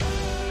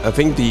I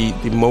think the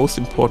most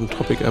important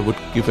topic I would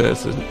give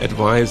as an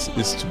advice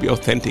is to be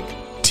authentic.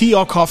 Tea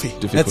or coffee?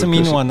 That's a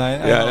mean question. One. I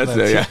know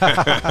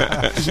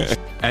that.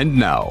 And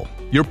now,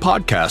 your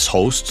podcast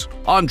hosts,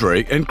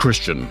 Andre and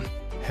Christian.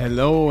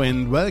 Hello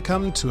and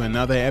welcome to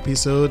another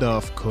episode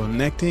of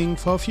Connecting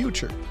for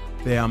Future.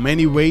 There are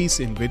many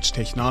ways in which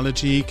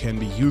technology can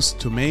be used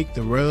to make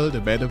the world a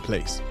better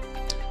place.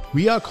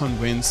 We are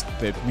convinced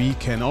that we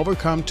can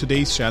overcome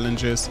today's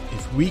challenges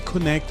if we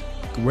connect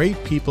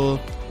great people,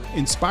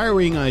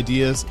 inspiring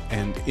ideas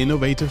and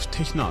innovative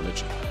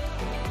technology.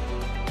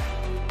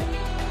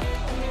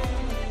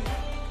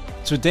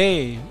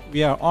 Today,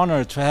 we are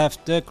honored to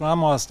have Dirk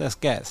Ramhorst as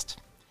guest.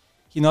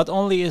 He not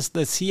only is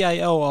the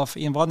CIO of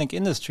Evonik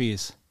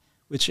Industries,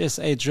 which is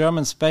a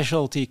German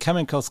specialty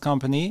chemicals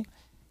company,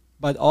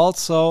 but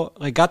also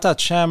Regatta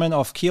chairman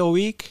of Kiel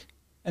Week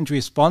and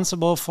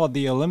responsible for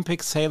the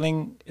Olympic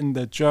sailing in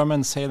the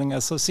German Sailing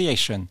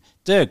Association.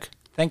 Dirk,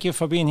 thank you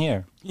for being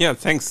here. Yeah,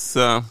 thanks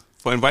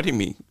for inviting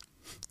me.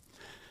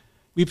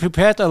 We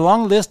prepared a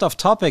long list of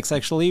topics,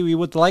 actually, we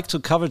would like to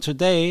cover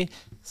today,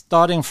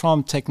 starting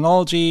from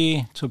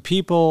technology to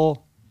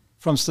people,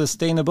 from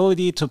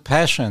sustainability to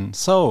passion.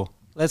 So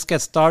let's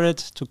get started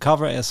to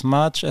cover as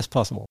much as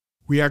possible.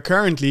 We are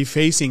currently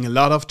facing a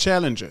lot of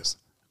challenges,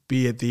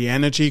 be it the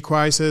energy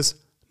crisis,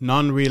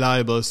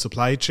 non-reliable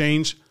supply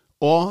chains,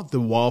 or the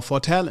war for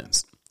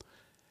talents.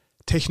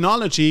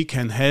 Technology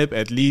can help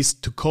at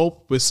least to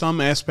cope with some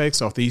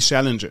aspects of these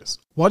challenges.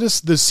 What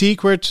is the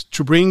secret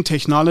to bring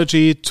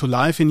technology to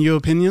life in your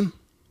opinion?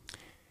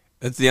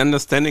 It's the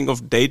understanding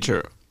of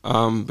data,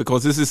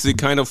 because this is the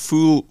kind of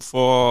fuel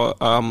for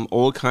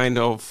all kind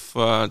of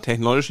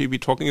technology we're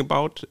talking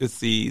about. It's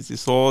the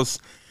source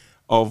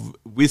of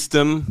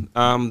wisdom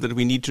that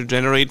we need to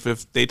generate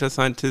with data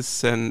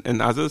scientists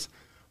and others.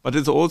 But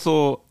it's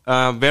also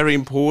very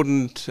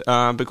important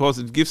because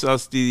it gives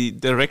us the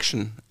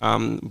direction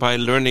by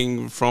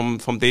learning from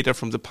data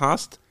from the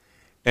past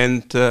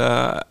and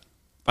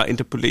by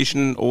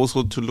interpolation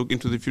also to look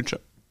into the future.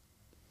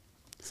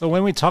 So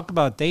when we talk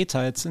about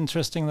data, it's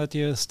interesting that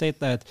you state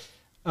that.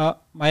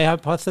 My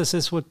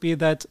hypothesis would be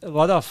that a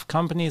lot of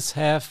companies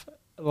have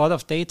a lot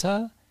of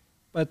data,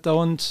 but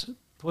don't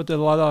put a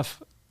lot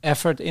of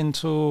effort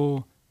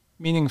into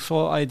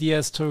meaningful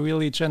ideas to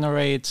really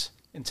generate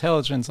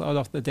intelligence out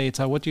of the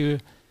data. What do you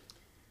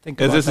think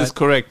about this that? Is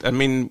correct. I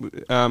mean,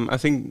 I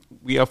think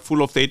we are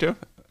full of data.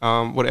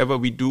 Whatever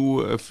we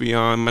do, if we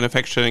are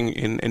manufacturing,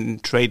 in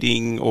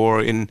trading, or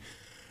in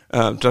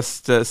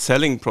just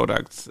selling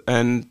products,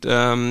 and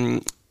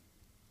due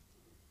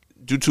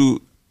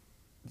to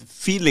the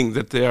feeling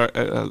that there are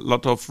a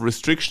lot of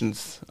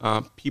restrictions,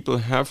 people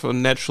have a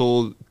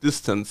natural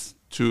distance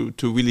to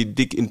really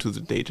dig into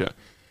the data.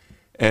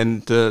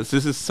 And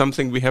this is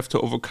something we have to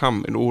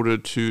overcome in order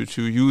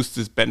to use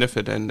this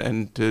benefit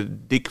and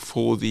dig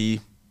for the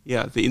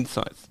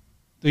insights.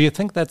 Do you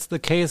think that's the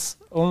case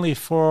only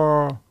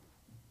for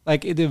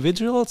like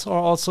individuals or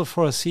also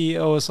for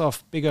CEOs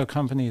of bigger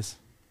companies?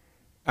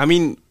 I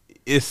mean,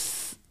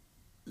 is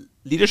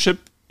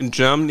leadership in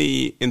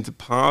Germany in the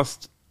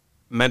past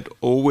meant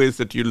always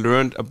that you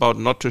learned about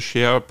not to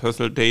share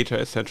personal data,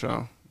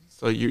 etc.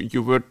 So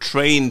you were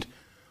trained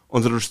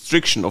on the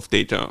restriction of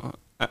data,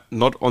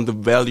 not on the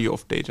value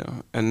of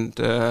data. And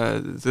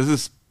this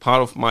is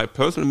part of my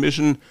personal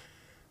mission,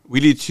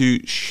 really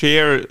to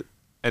share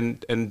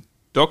and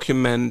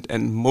document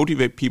and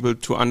motivate people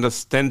to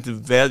understand the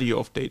value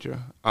of data,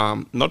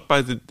 not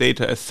by the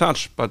data as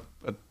such, but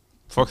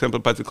for example,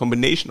 by the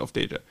combination of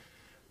data,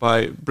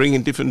 by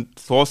bringing different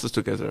sources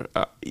together,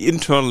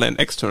 internal and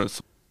external.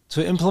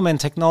 To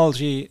implement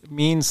technology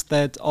means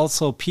that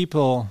also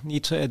people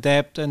need to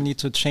adapt and need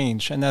to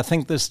change. And I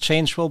think this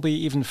change will be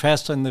even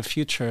faster in the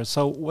future.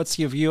 So what's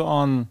your view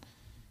on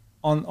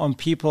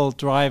people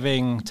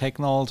driving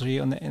technology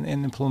and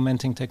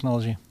implementing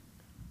technology?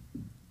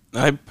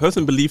 I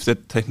personally believe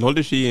that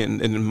technology,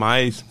 and in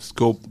my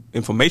scope,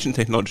 information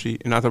technology,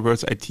 in other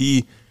words,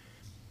 IT,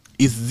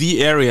 is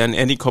the area in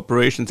any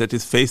corporation that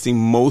is facing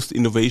most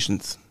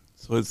innovations.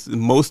 So it's the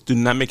most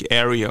dynamic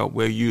area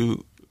where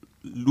you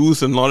lose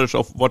the knowledge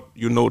of what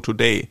you know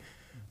today.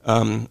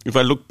 If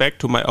I look back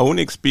to my own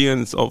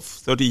experience of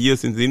 30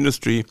 years in the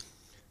industry,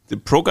 the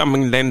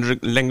programming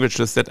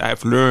languages that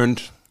I've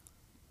learned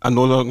are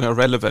no longer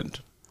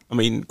relevant. I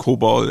mean,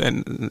 COBOL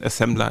and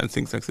assembler and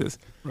things like this.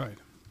 Right.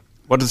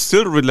 What is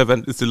still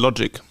relevant is the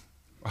logic,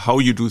 how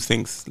you do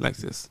things like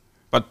this.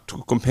 But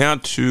to compare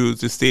to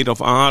the state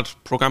of art,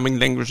 programming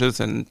languages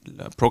and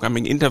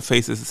programming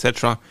interfaces,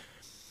 etc.,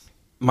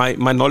 my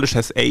knowledge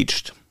has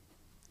aged.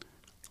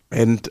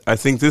 And I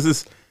think this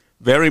is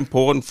very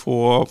important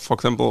for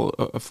example,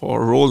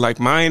 for a role like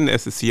mine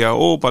as a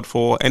CIO, but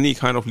for any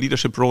kind of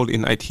leadership role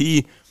in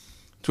IT,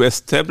 to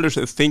establish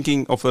a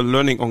thinking of a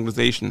learning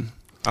organization,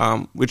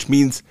 which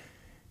means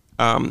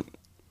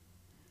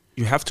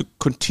you have to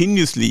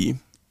continuously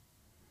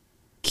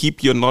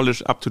keep your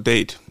knowledge up to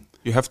date.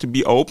 You have to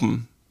be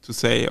open to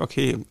say,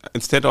 okay,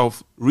 instead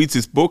of read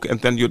this book and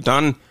then you're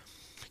done,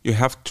 you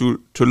have to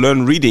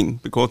learn reading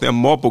because there are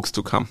more books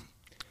to come.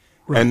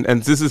 Right.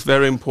 And this is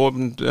very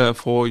important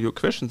for your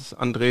questions,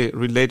 Andre,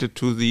 related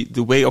to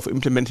the way of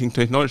implementing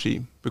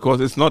technology,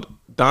 because it's not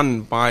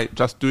done by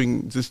just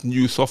doing this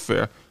new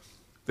software.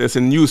 There's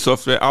a new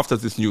software after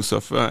this new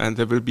software, and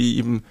there will be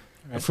even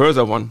a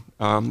further one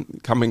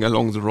coming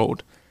along the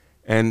road.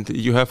 And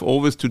you have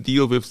always to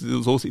deal with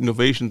those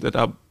innovations that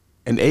are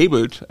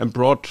enabled and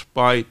brought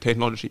by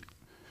technology.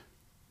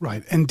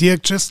 Right. And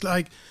Dirk, just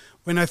like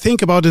when I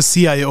think about a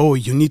CIO,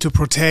 you need to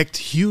protect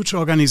huge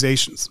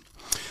organizations.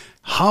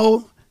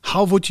 How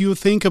would you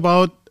think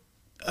about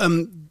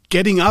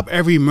getting up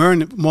every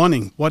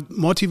morning? What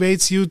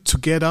motivates you to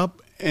get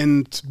up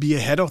and be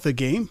ahead of the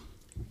game?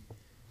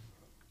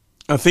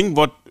 I think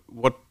what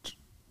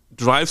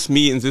drives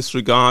me in this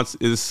regards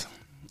is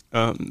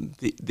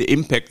the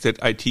impact that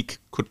IT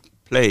could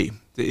play,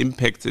 the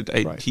impact that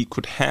IT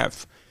could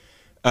have.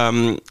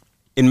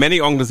 In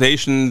many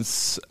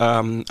organizations,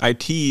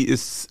 IT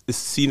is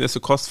seen as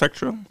a cost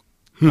factor.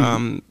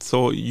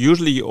 So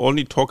usually you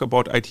only talk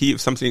about IT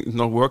if something is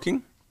not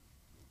working.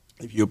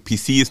 If your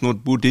PC is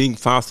not booting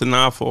fast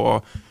enough,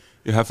 or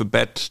you have a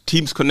bad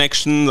Teams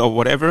connection or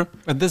whatever.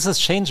 But this is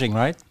changing,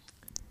 right?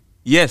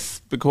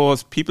 Yes,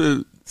 because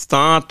people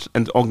start,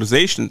 and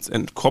organizations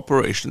and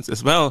corporations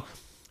as well,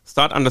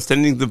 start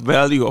understanding the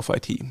value of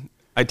IT.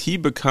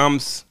 IT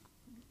becomes,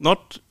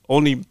 not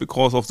only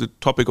because of the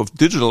topic of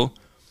digital,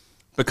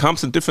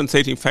 becomes a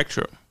differentiating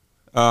factor.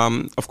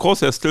 Of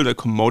course, there's still a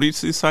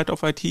commodity side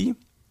of IT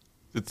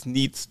that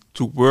needs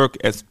to work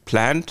as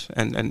planned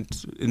and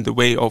in the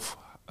way of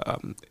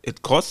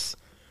it costs.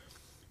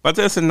 But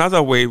there's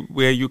another way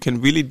where you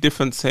can really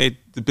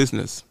differentiate the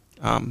business,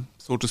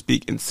 so to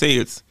speak, in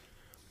sales,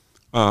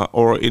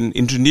 or in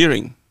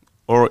engineering,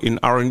 or in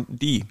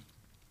R&D.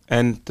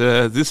 And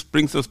this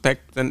brings us back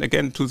then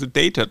again to the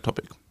data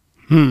topic.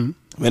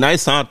 When I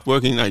started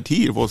working in IT,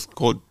 it was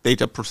called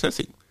data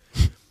processing.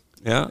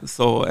 Yeah.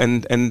 So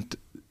and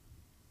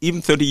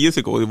even 30 years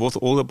ago, it was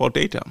all about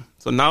data.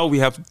 So now we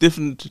have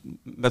different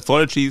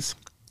methodologies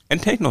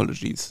and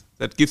technologies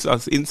that gives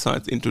us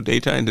insights into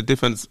data in a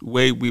different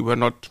way we were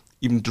not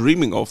even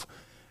dreaming of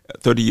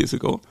 30 years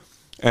ago.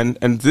 And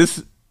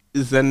this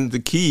is then the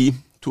key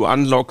to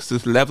unlock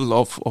this level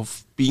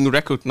of being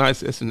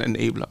recognized as an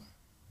enabler.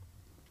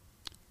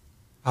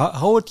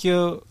 How would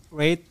you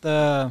rate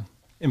the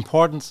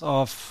importance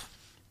of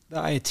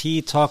the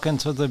IT talking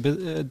to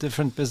the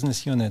different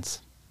business units?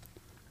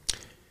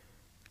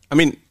 I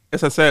mean,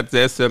 as I said,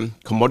 there's a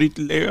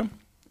commodity layer,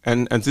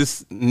 and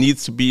this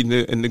needs to be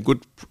in a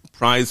good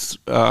price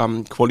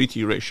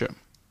quality ratio.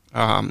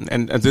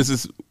 And this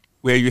is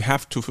where you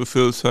have to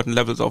fulfill certain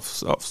levels of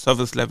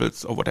service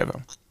levels or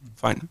whatever.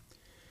 Fine.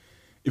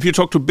 If you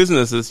talk to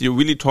businesses, you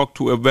really talk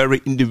to a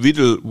very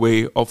individual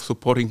way of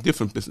supporting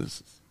different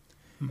businesses.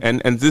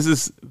 And this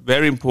is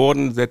very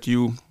important that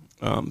you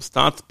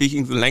start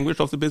speaking the language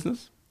of the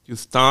business. You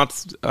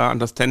start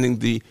understanding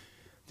the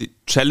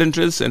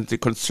challenges and the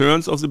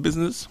concerns of the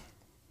business.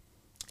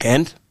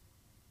 And,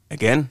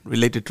 again,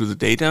 related to the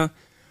data,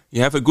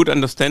 you have a good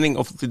understanding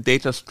of the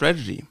data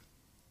strategy.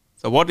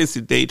 So what is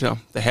the data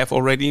they have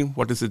already?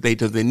 What is the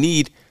data they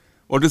need?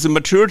 What is the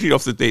maturity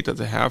of the data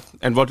they have?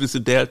 And what is the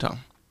delta?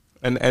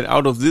 And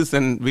out of this,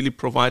 then really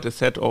provide a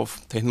set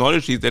of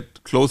technology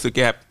that close the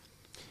gap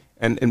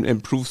and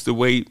improves the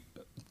way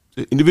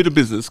the individual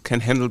business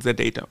can handle their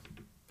data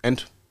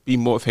and be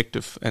more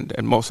effective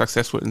and more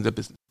successful in their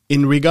business.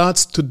 In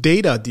regards to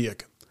data,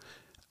 Dirk,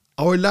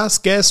 our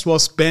last guest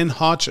was Ben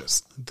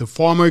Hodges, the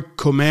former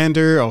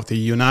commander of the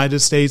United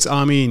States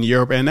Army in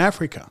Europe and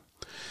Africa.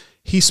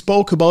 He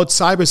spoke about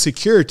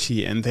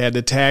cybersecurity and that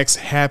attacks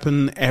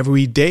happen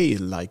every day,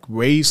 like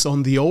waves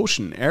on the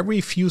ocean, every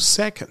few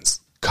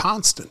seconds,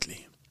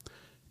 constantly.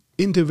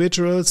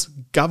 Individuals,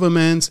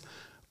 governments,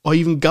 or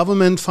even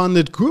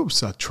government-funded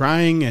groups are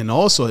trying and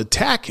also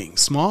attacking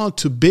small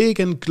to big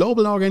and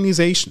global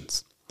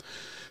organizations.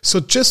 So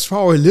just for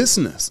our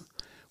listeners,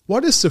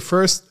 what is the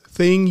first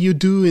thing you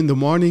do in the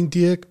morning,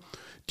 Dirk?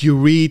 Do you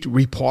read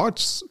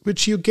reports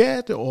which you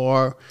get,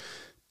 or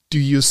do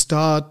you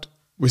start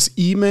with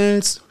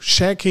emails,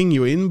 checking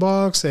your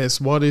inbox as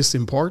what is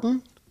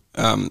important?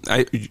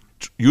 I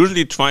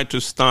usually try to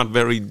start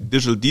very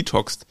digital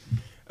detoxed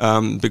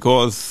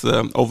because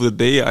over the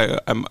day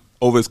I'm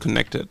always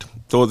connected.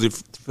 So the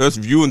first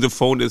view on the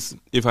phone is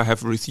if I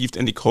have received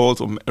any calls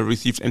or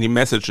received any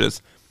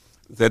messages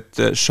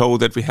that show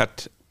that we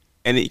had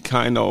any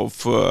kind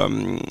of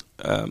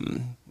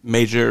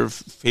major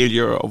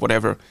failure or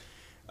whatever.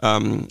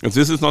 If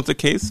this is not the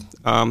case,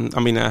 I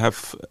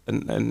have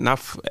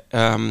enough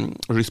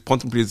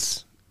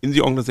responsibilities in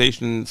the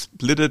organization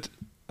splitted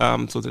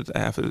so that I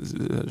have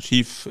a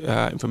chief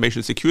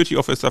information security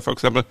officer, for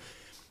example.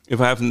 If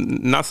I have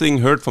nothing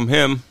heard from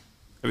him,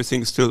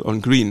 everything is still on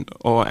green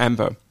or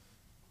amber.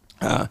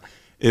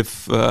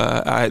 If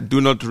I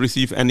do not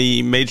receive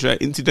any major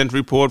incident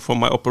report from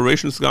my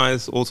operations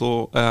guys,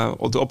 also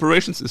all the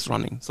operations is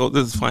running. So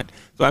this is fine.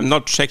 So I'm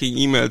not checking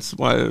emails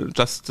while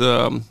just,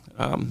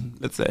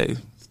 let's say,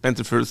 spend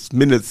the first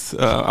minutes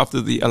after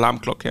the alarm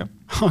clock here.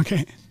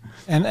 Okay.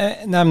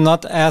 And I'm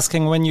not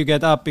asking when you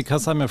get up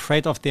because I'm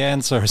afraid of the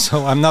answer,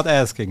 so I'm not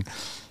asking.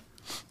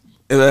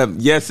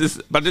 Yes,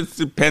 but it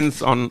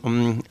depends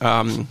on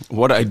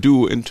what I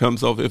do in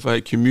terms of if I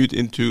commute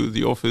into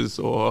the office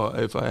or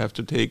if I have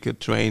to take a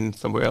train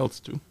somewhere else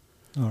too.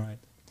 All right.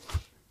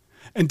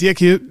 And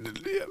Dirk, you,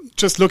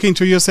 just looking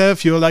to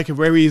yourself, you're like a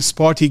very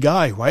sporty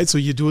guy, right? So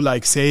you do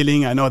like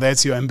sailing, I know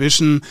that's your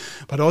ambition,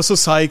 but also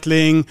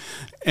cycling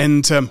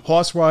and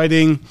horse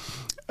riding.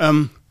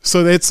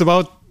 So that's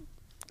about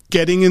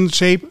getting in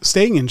shape,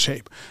 staying in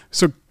shape.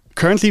 So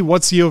currently,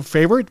 what's your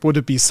favorite? Would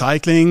it be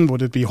cycling?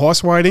 Would it be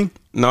horse riding?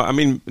 No, I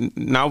mean,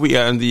 now we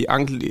are in the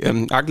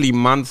ugly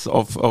months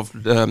of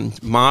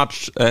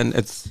March, and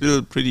it's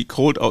still pretty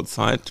cold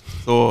outside.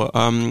 So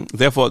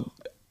therefore,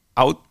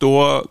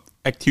 outdoor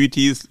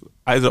activities,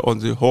 either on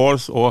the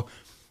horse or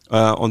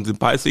on the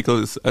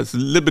bicycle, is a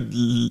little bit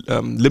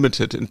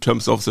limited in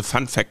terms of the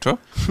fun factor.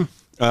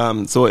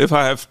 So if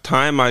I have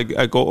time, I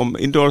go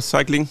indoor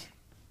cycling.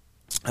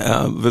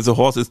 With the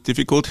horse, it's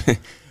difficult.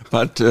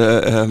 But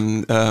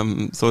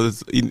so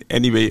it's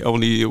anyway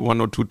only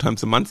 1 or 2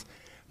 times a month.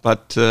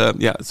 But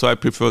so I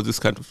prefer this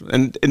kind of,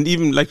 and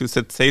even like you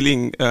said,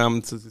 sailing.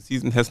 So the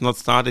season has not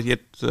started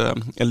yet,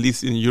 at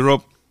least in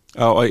Europe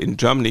or in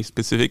Germany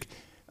specific.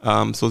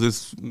 So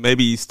this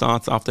maybe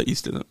starts after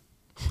Easter.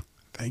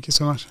 Thank you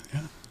so much.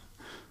 Yeah.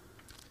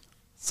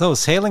 So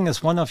sailing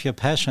is one of your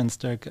passions,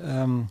 Dirk.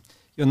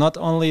 You're not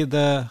only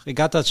the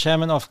Regatta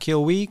chairman of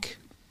Kiel Week.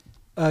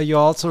 You're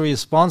also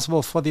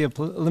responsible for the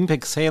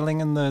Olympic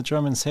sailing in the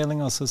German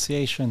Sailing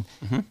Association.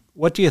 Mm-hmm.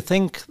 What do you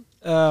think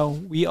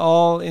we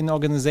all in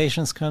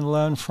organizations can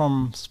learn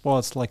from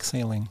sports like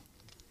sailing?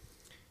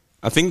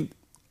 I think,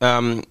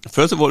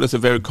 first of all, it's a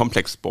very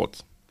complex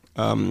sport.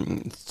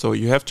 So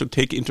you have to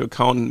take into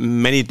account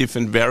many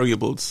different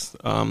variables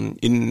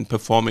in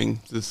performing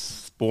this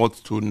sport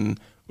to an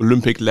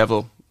Olympic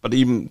level, but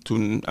even to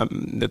an,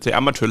 let's say,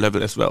 amateur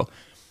level as well.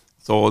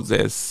 So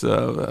there's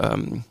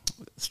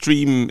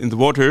stream in the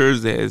water,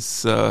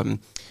 there's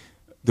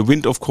the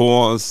wind, of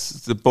course,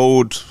 the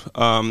boat.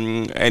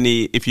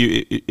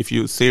 If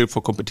you sail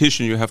for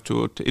competition, you have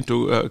to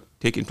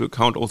take into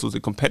account also the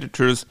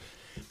competitors,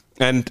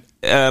 and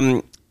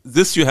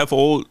this you have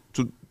all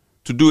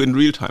to do in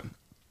real time.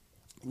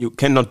 You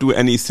cannot do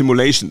any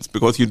simulations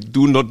because you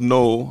do not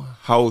know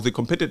how the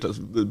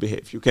competitors will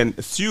behave. You can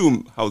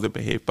assume how they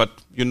behave, but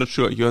you're not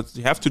sure. You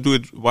have to do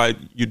it while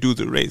you do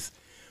the race.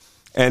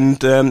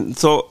 And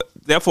so,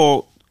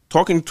 therefore,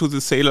 talking to the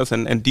sailors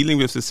and dealing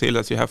with the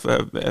sailors, you have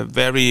a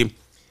very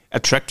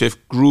attractive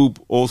group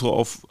also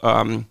of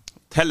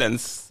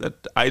talents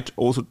that I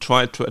also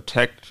try to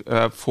attract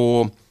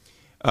for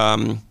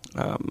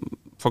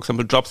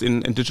example, jobs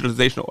in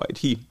digitalization or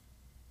IT,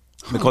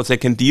 because they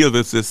can deal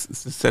with this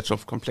set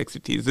of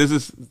complexities. This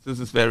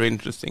is very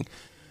interesting.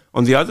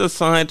 On the other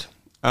side,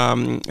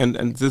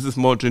 and this is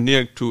more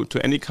generic to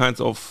any kinds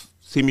of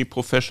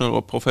semi-professional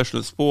or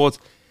professional sports.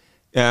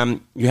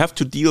 You have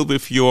to deal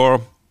with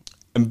your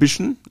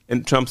ambition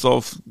in terms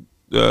of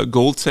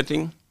goal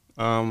setting,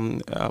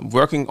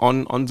 working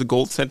on the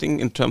goal setting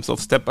in terms of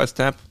step by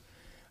step,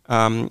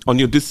 on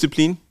your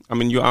discipline. I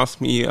mean, you asked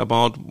me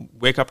about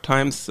wake up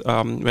times.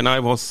 When I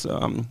was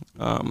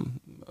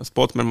a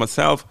sportsman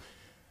myself,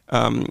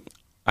 I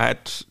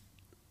had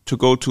to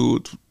go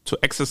to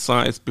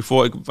exercise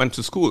before I went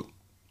to school.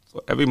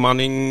 So every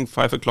morning,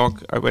 5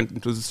 o'clock, I went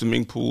into the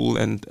swimming pool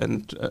and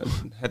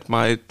had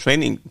my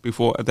training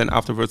before, and then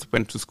afterwards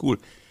went to school.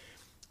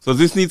 So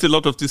this needs a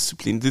lot of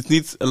discipline. This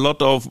needs a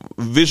lot of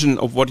vision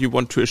of what you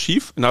want to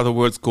achieve. In other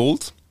words,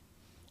 goals.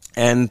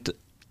 And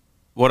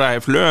what I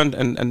have learned,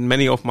 and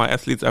many of my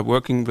athletes I'm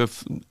working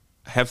with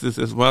have this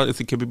as well, is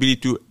the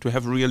capability to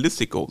have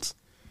realistic goals.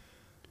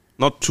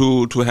 Not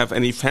to have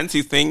any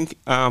fancy thing,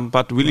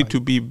 but really to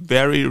be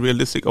very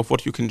realistic of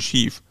what you can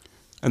achieve.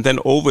 And then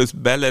always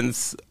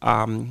balance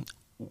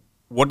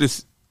what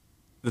is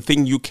the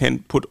thing you can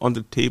put on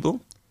the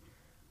table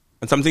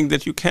and something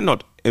that you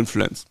cannot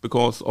influence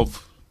because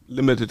of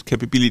limited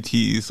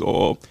capabilities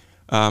or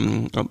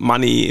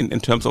money in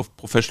terms of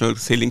professional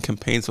sailing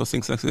campaigns or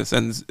things like this.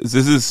 And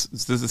this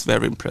is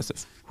very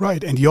impressive.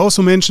 Right. And you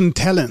also mentioned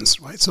talents,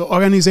 right? So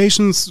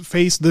organizations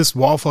face this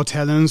war for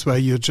talents where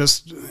you're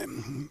just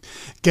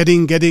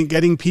getting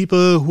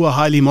people who are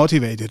highly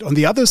motivated. On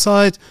the other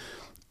side,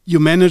 you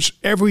manage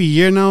every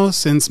year now,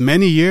 since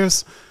many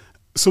years,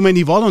 so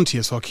many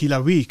volunteers for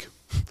Kieler Week.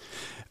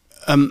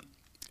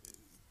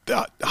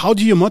 How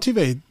do you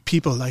motivate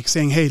people, like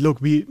saying, hey, look,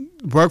 we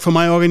work for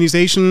my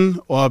organization,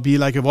 or be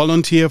like a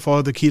volunteer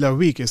for the Kieler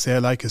Week? Is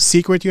there like a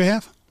secret you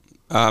have?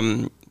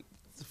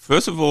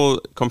 First of all,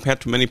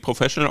 compared to many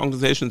professional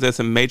organizations, there's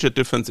a major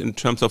difference in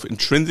terms of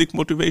intrinsic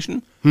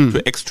motivation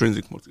to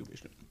extrinsic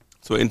motivation.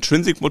 So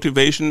intrinsic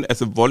motivation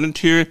as a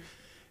volunteer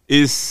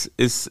is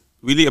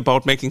really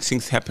about making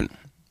things happen.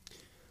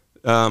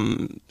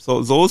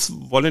 So those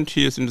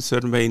volunteers in a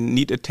certain way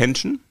need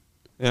attention.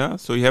 Yeah,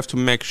 so you have to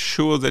make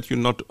sure that you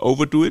not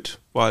overdo it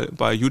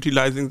by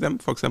utilizing them.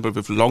 For example,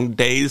 with long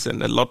days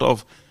and a lot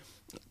of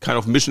kind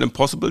of mission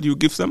impossible you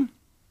give them.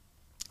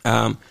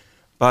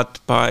 but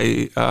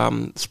by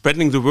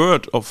spreading the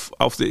word of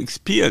the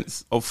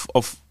experience of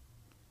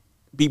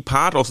be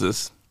part of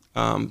this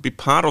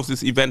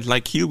event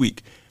like Kiel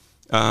Week.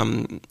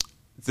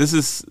 This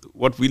is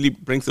what really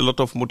brings a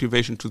lot of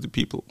motivation to the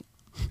people.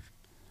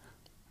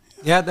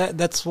 Yeah,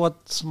 that's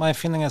what's my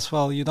feeling as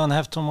well. You don't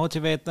have to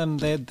motivate them;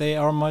 they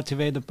are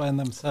motivated by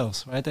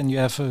themselves, right? And you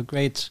have a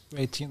great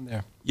team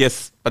there.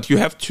 Yes, but you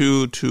have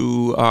to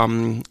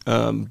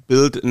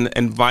build an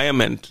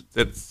environment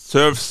that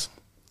serves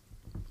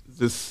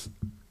this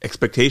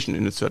expectation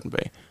in a certain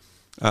way.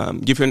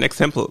 Give you an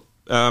example.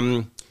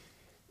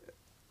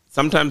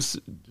 Sometimes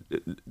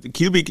the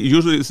Kiel Week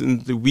usually is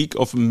in the week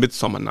of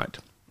Midsummer Night.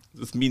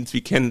 This means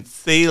we can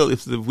sail,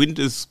 if the wind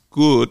is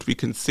good, we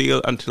can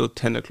sail until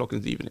 10 o'clock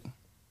in the evening.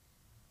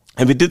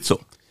 And we did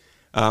so.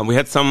 We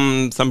had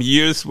some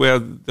years where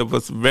there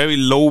was very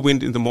low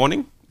wind in the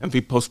morning, and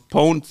we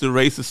postponed the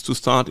races to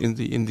start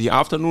in the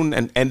afternoon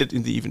and ended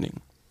in the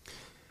evening.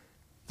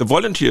 The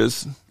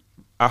volunteers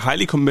are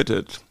highly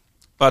committed,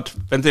 but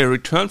when they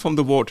return from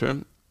the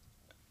water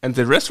and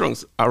the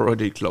restaurants are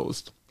already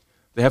closed,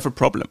 they have a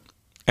problem.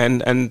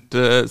 And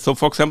so,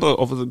 for example,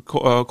 over the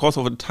course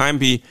of the time,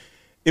 we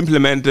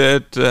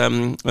implemented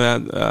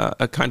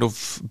a kind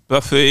of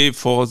buffet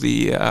for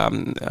the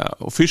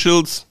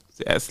officials,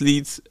 the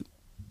athletes,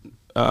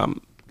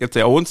 get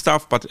their own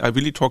stuff, but I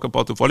really talk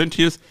about the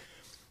volunteers,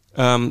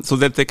 so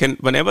that they can,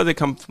 whenever they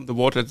come from the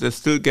water, they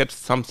still get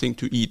something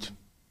to eat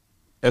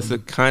as a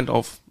kind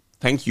of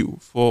thank you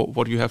for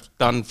what you have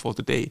done for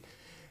the day.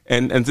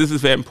 And this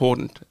is very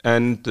important.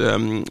 And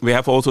we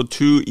have also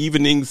 2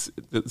 evenings.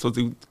 So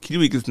the Kiel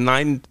Week is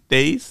 9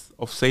 days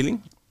of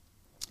sailing,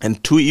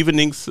 and 2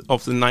 evenings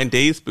of the 9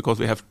 days, because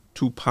we have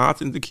 2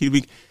 parts in the Kiel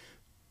Week.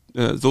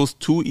 Those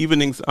 2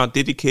 evenings are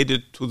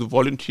dedicated to the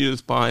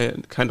volunteers by a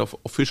kind of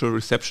official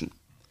reception.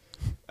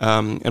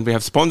 And we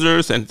have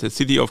sponsors and the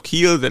city of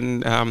Kiel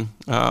then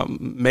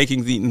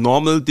making the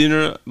normal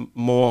dinner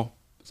more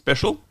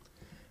special.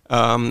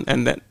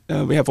 And then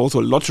we have also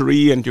a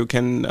lottery, and you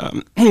can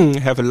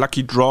have a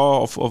lucky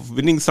draw of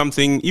winning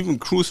something, even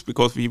cruise,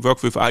 because we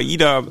work with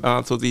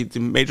AIDA. So the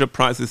major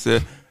prize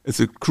is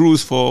a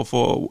cruise for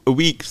a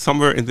week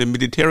somewhere in the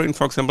Mediterranean,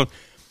 for example.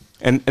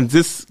 And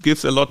this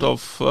gives a lot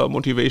of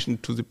motivation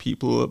to the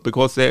people,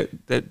 because they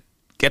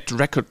get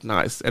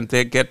recognized and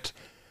they get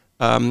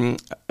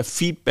a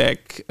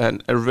feedback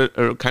and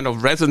a kind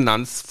of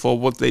resonance for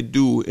what they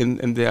do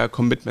in their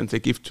commitment they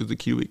give to the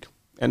Kiel Week.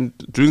 And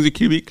during the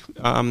Kiel Week,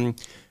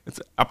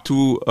 it's up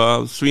to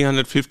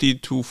 350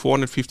 to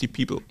 450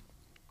 people.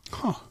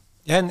 Huh.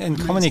 Yeah, and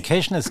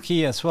communication is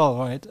key as well,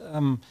 right?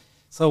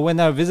 So when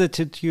I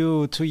visited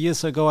you 2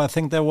 years ago, I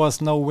think there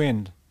was no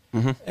wind.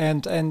 Mm-hmm.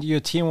 And your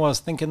team was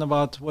thinking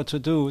about what to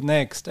do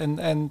next.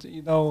 And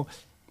you know,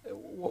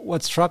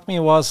 what struck me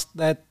was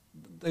that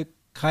the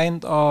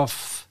kind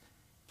of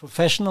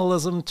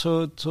professionalism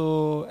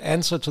to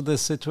answer to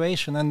this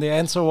situation. And the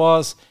answer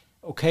was,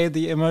 okay,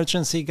 the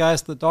emergency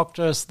guys, the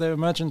doctors, the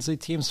emergency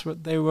teams,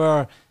 they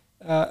were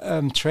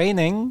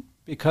training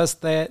because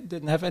they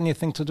didn't have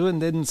anything to do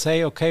and didn't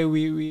say, okay,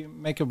 we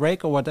make a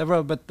break or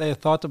whatever, but they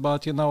thought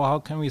about, you know, how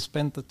can we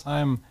spend the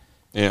time?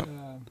 Yeah,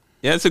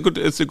 it's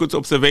a good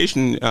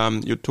observation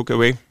you took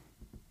away.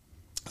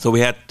 So we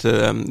had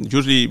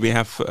usually we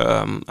have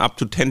up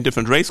to 10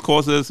 different race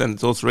courses, and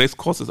those race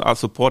courses are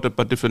supported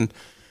by different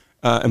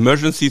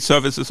emergency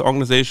services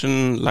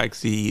organization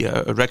like the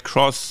Red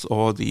Cross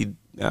or the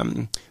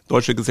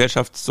Deutsche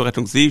Gesellschaft zur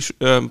Rettung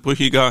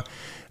Seebrüchiger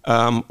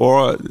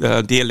or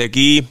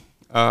DLRG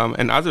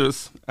and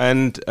others.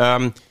 And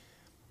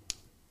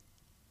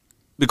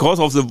because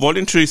of the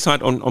voluntary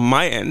side on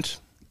my end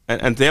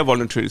and their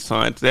voluntary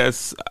side,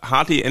 there's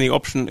hardly any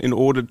option in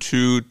order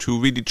to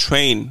really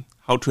train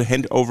how to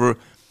hand over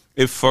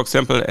if, for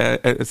example,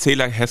 a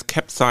sailor has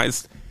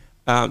capsized,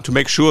 to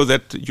make sure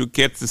that you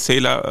get the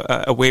sailor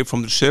away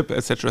from the ship,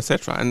 etc.,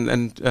 etc.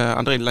 And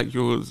Andre, like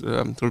you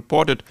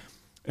reported,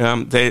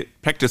 they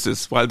practiced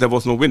this while there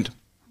was no wind,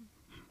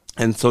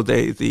 and so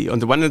they on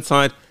the one hand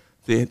side,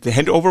 the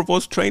handover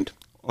was trained.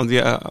 On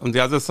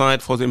the other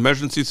side, for the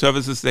emergency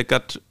services, they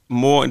got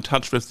more in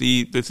touch with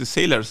the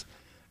sailors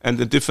and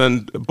the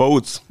different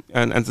boats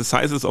and the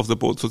sizes of the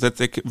boats, so that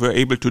they were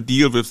able to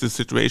deal with the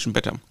situation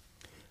better.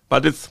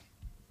 But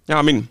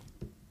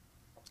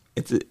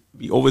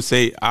we always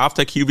say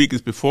after Kiel Week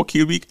is before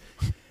Kiel Week,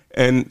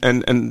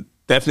 and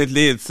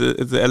definitely it's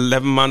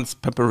 11 months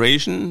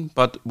preparation.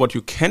 But what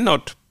you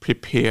cannot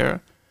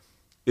prepare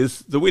is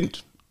the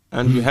wind.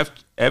 And we have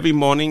every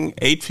morning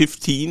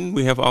 8:15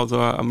 we have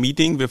also a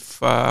meeting with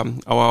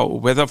our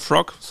weather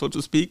frog, so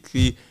to speak,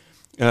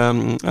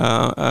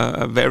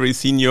 a very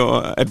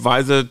senior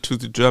advisor to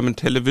the German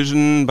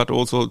television, but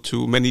also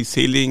to many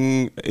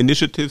sailing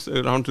initiatives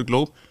around the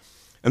globe.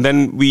 And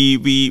then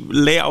we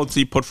lay out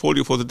the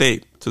portfolio for the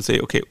day to say,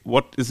 okay,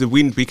 what is the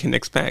wind we can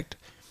expect?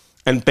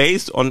 And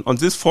based on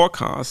this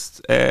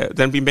forecast,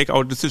 then we make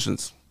our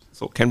decisions.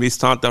 So can we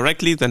start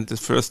directly? Then the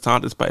first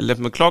start is by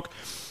 11 o'clock.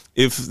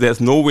 If there's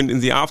no wind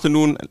in the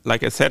afternoon,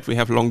 like I said, we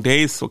have long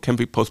days, so can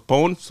be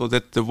postponed, so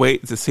that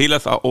the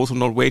sailors are also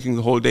not waiting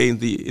the whole day in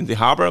the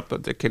harbor,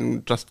 but they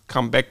can just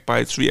come back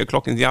by 3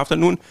 o'clock in the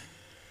afternoon.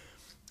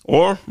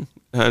 Or,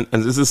 and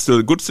this is still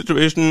a good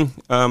situation,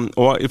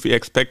 or if we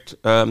expect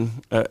a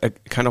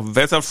kind of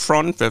weather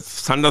front with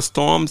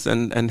thunderstorms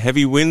and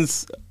heavy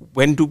winds,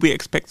 when do we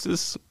expect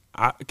this?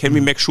 Can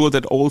we make sure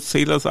that all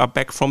sailors are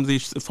back from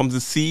the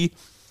sea?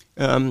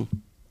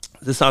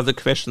 These are the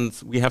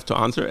questions we have to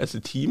answer as a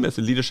team, as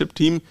a leadership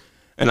team.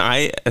 And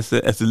I, as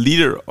a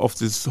leader of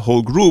this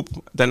whole group,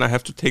 then I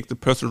have to take the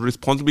personal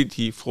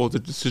responsibility for the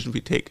decision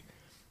we take.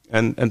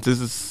 And this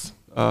is,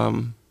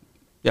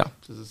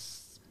 this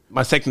is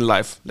my second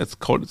life, let's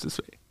call it this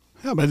way.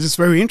 Yeah, but it's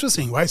very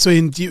interesting, right? So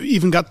you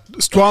even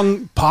got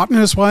strong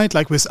partners, right?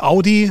 Like with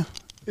Audi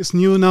is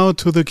new now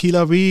to the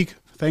Kieler Week.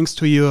 Thanks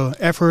to your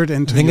effort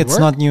and to I think your it's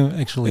work. not new,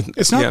 actually.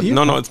 It's not new?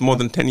 No, it's more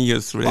than 10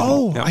 years. Really.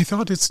 Oh, yeah. I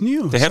thought it's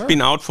new. They have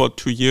been out for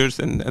 2 years,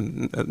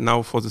 and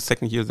now for the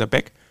second year they're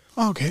back.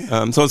 Okay.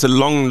 So it's a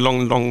long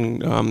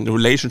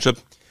relationship.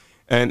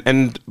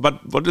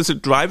 But what is the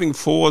driving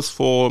force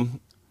for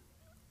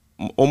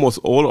almost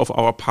all of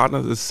our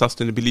partners is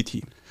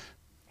sustainability.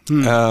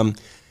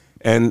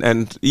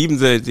 And even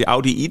the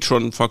Audi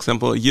e-tron, for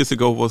example, years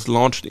ago was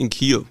launched in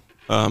Kiel.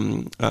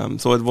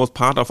 So it was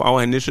part of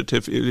our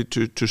initiative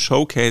to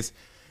showcase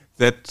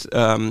that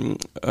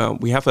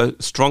we have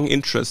a strong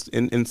interest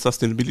in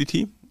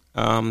sustainability.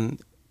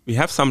 We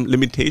have some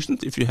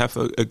limitations. If you have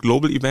a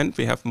global event,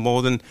 we have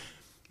more than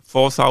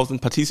 4,000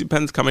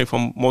 participants coming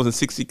from more than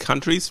 60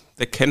 countries.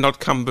 They cannot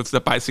come with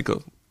their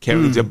bicycle,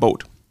 carrying their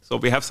boat. So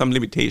we have some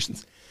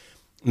limitations.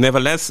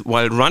 Nevertheless,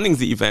 while running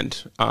the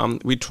event,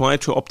 we try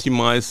to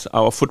optimize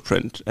our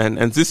footprint. And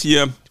this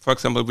year, for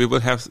example, we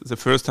will have the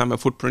first time a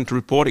footprint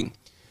reporting,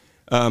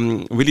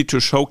 really to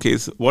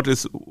showcase what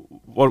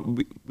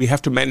we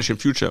have to manage in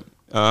future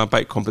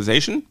by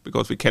compensation,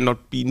 because we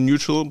cannot be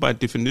neutral by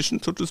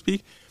definition, so to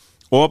speak,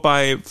 or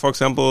by, for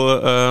example,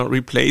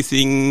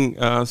 replacing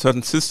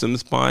certain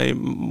systems by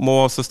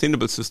more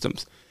sustainable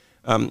systems.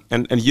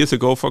 And years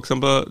ago, for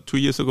example, 2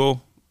 years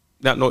ago,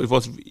 it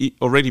was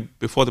already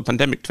before the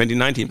pandemic,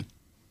 2019.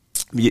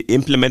 We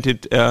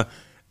implemented a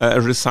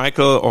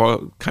recycle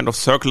or kind of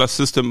circular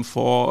system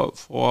for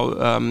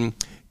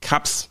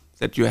cups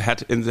that you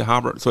had in the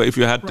harbor. So if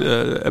you had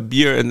a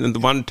beer in the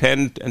one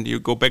tent and you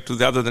go back to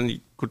the other, then you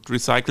could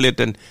recycle it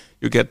and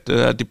you get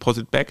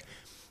deposit back.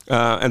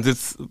 And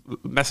this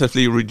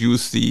massively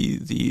reduced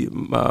the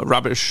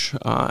rubbish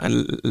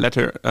and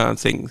litter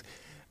things.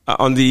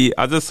 On the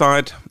other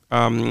side,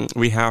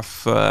 we have,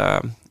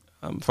 for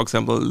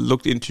example,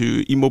 looked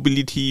into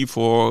e-mobility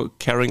for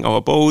carrying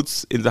our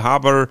boats in the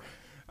harbor.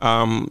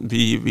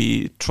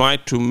 We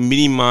tried to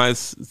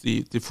minimize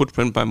the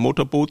footprint by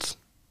motorboats.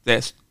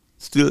 There's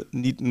still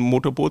need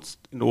motorboats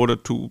in order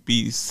to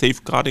be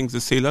safeguarding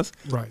the sailors.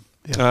 Right.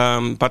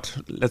 Yeah. But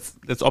let's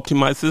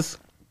optimize this.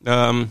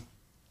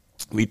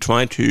 We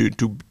try to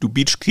do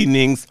beach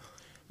cleanings.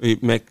 We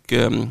make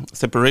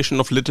separation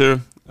of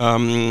litter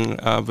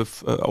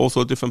with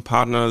also different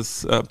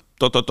partners.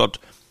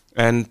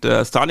 And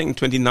starting in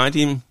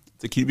 2019,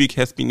 the Kiel Week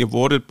has been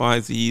awarded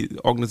by the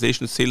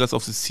organization Sailors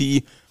of the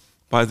Sea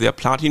by their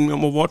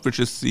Platinum Award, which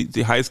is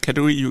the highest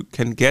category you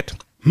can get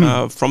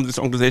from this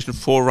organization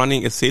for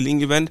running a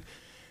sailing event.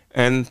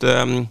 And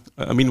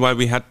meanwhile,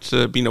 we had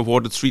been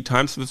awarded 3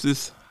 times with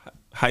this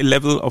high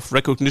level of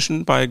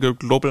recognition by a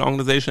global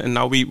organization. And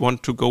now we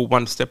want to go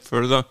one step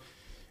further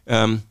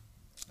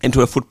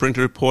into a footprint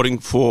reporting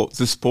for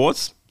the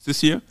sports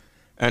this year.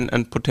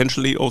 And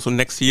potentially also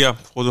next year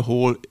for the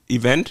whole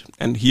event,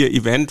 and here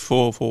event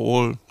for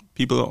all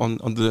people on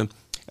the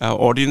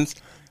audience.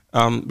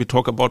 We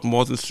talk about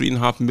more than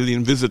 3.5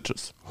 million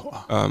visitors.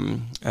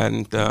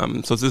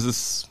 So this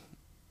is,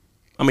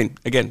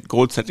 again,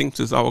 goal setting. This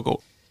is our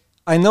goal.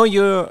 I know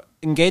your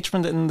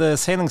engagement in the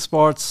sailing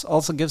sports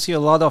also gives you a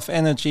lot of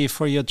energy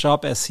for your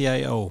job as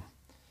CIO.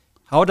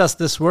 How does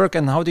this work,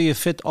 and how do you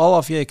fit all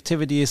of your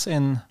activities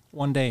in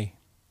one day?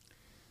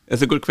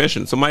 That's a good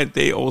question. So my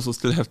day also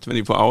still have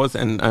 24 hours,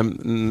 and I'm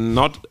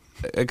not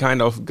a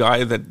kind of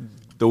guy that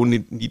don't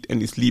need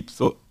any sleep,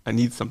 so I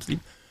need some sleep.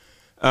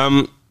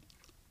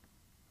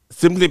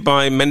 Simply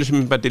by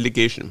management by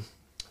delegation.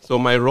 So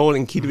my role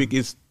in Kiel Week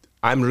is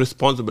I'm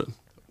responsible,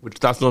 which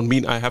does not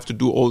mean I have to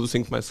do all the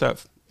things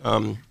myself.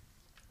 I'm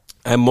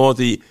more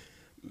the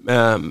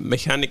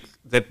mechanic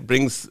that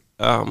brings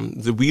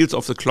the wheels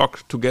of the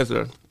clock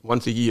together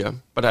once a year,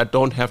 but I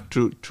don't have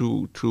to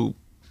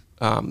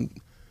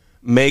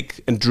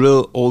make and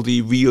drill all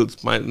the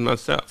wheels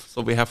myself.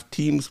 So we have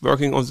teams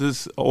working on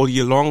this all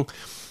year long,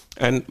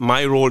 and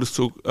my role is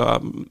to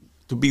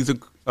be the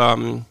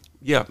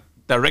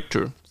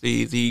director,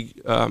 the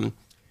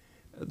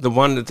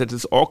one that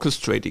is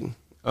orchestrating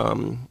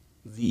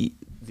the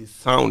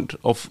sound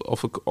of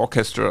an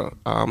orchestra,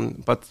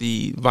 but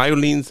the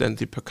violins and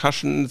the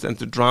percussions and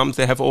the drums,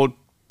 they have all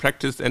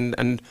practiced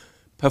and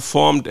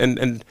performed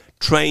and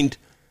trained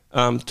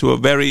to a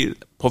very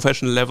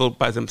professional level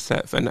by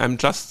themselves, and I'm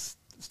just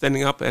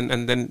standing up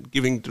and then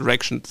giving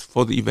directions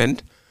for the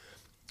event.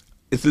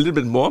 It's a little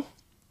bit more,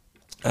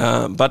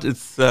 but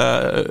it's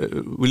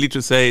really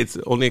to say it's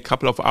only a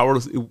couple of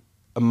hours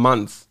a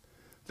month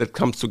that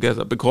comes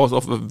together because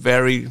of a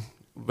very,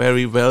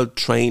 very well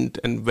trained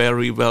and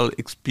very well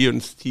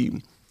experienced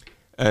team.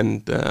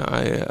 And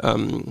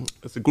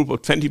it's a group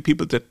of 20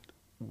 people that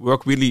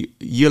work really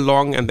year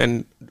long, and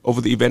then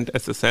over the event,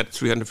 as I said,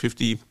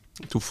 350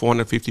 to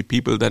 450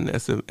 people then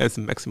as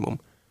a maximum.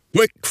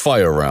 Quick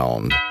fire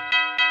round.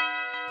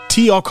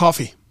 Tea or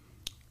coffee?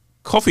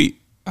 Coffee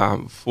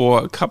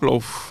for a couple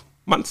of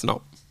months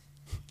now.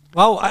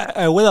 Well,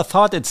 I would have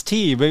thought it's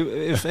tea.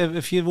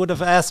 If you would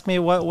have asked me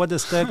what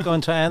is Dirk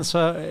going to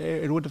answer,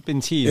 it would have been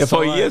tea. Yeah,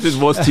 for years it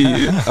was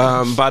tea.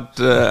 But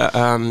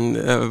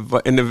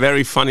in a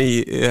very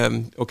funny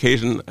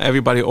occasion,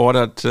 everybody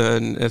ordered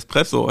an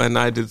espresso, and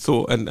I did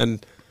so.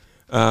 And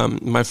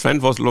my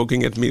friend was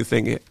looking at me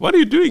saying, "What are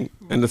you doing?"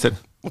 And I said,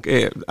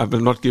 "Okay,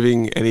 I'm not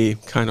giving any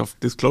kind of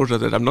disclosure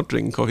that I'm not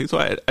drinking coffee." So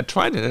I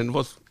tried it, and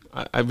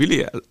I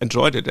really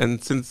enjoyed it.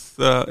 And since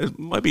it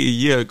might be a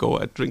year ago,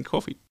 I drink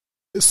coffee.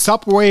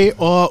 Subway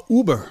or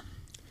Uber?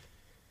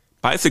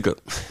 Bicycle.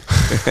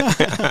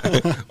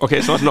 Okay,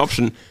 it's not an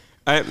option.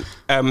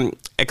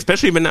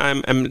 Especially when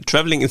I'm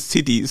traveling in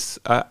cities,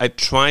 I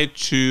try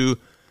to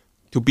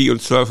be on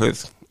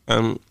surface.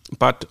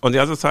 But on the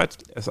other side,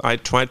 as I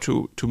try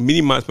to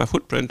minimize my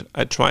footprint,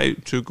 I try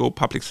to go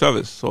public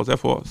service. So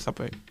therefore,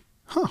 subway.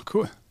 Huh,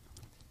 cool.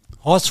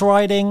 Horse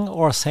riding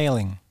or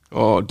sailing?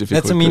 Oh,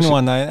 difficult. That's a mean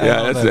one. I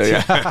yeah, know that.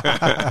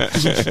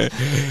 Yeah.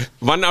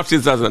 One after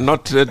the other,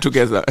 not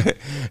together.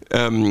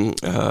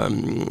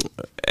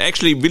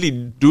 Actually, really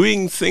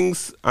doing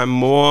things, I'm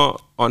more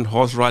on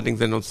horse riding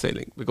than on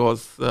sailing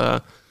because,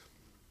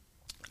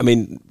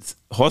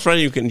 horse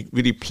riding you can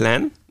really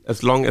plan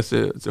as long as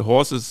the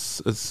horse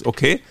is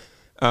okay.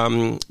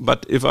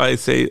 But if I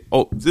say,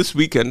 this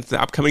weekend,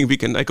 the upcoming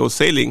weekend, I go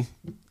sailing,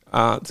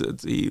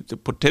 the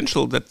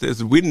potential that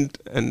there's wind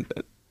and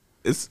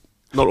is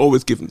not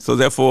always given. So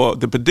therefore,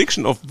 the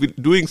prediction of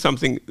doing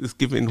something is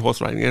given in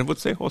horse riding. And I would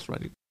say horse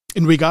riding.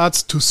 In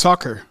regards to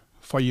soccer,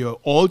 for your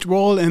old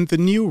role and the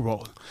new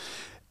role,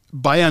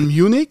 Bayern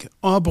Munich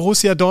or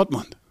Borussia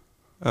Dortmund?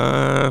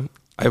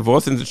 I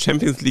was in the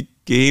Champions League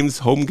games,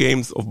 home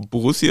games of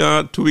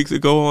Borussia 2 weeks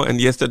ago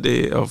and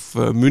yesterday of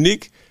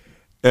Munich.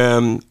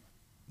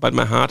 But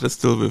my heart is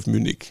still with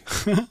Munich.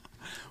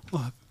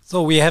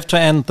 So we have to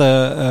end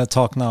the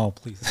talk now,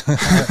 please.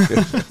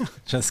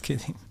 Just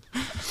kidding.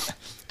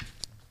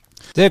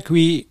 Dirk,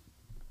 we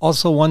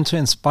also want to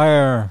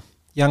inspire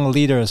young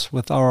leaders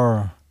with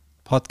our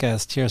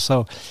podcast here.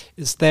 So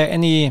is there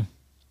any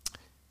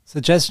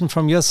suggestion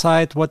from your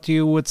side what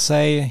you would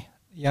say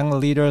young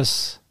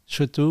leaders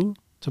should do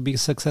to be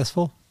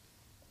successful?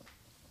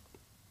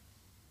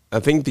 I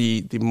think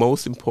the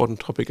most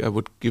important topic I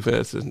would give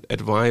as an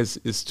advice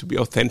is to be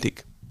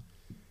authentic.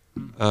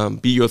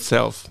 Be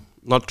yourself.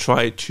 Not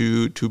try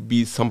to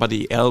be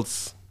somebody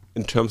else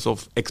in terms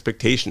of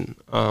expectation.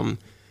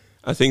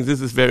 I think this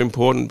is very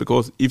important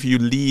because if you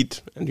lead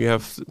and you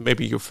have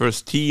maybe your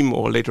first team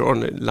or later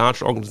on a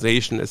large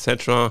organization,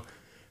 etc.,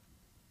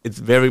 it's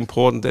very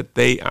important that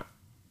they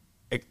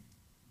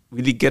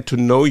really get to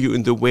know you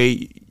in the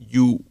way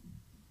you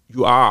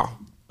are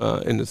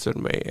in a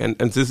certain way, and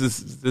this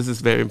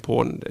is very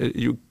important.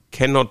 You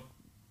cannot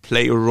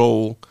play a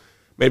role.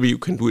 Maybe you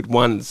can do it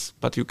once,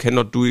 but you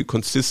cannot do it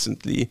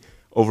consistently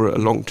over a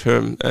long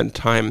term and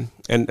time.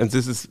 And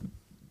this is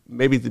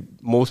maybe the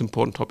most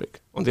important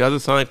topic. On the other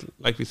side,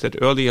 like we said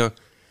earlier,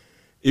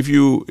 if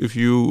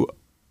you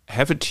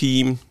have a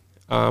team,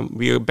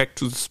 we are back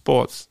to the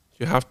sports.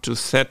 You have to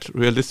set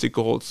realistic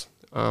goals.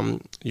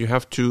 You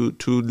have to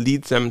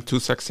lead them to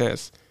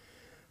success.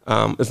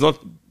 It's not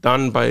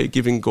done by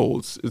giving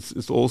goals.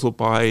 It's also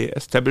by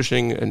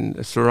establishing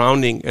a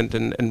surrounding and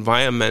an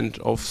environment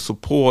of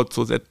support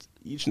so that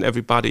each and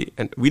everybody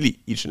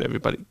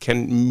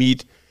can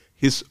meet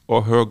his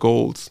or her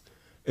goals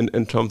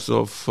in terms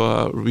of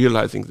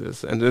realizing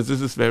this. And this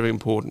is very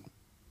important.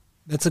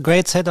 That's a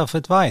great set of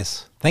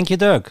advice. Thank you,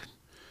 Dirk.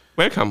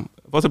 Welcome.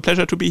 It was a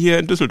pleasure to be here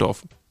in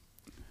Düsseldorf.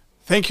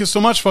 Thank you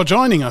so much for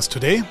joining us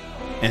today.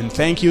 And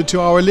thank you to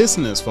our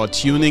listeners for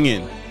tuning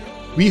in.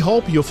 We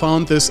hope you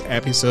found this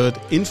episode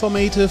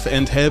informative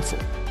and helpful.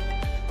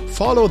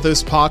 Follow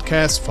this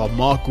podcast for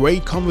more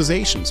great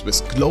conversations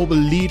with global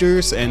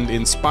leaders and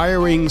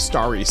inspiring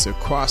stories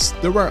across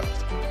the world.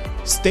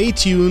 Stay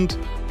tuned,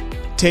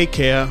 take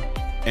care,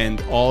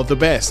 and all the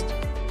best.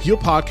 Your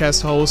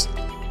podcast host,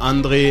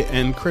 Andre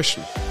and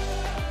Christian.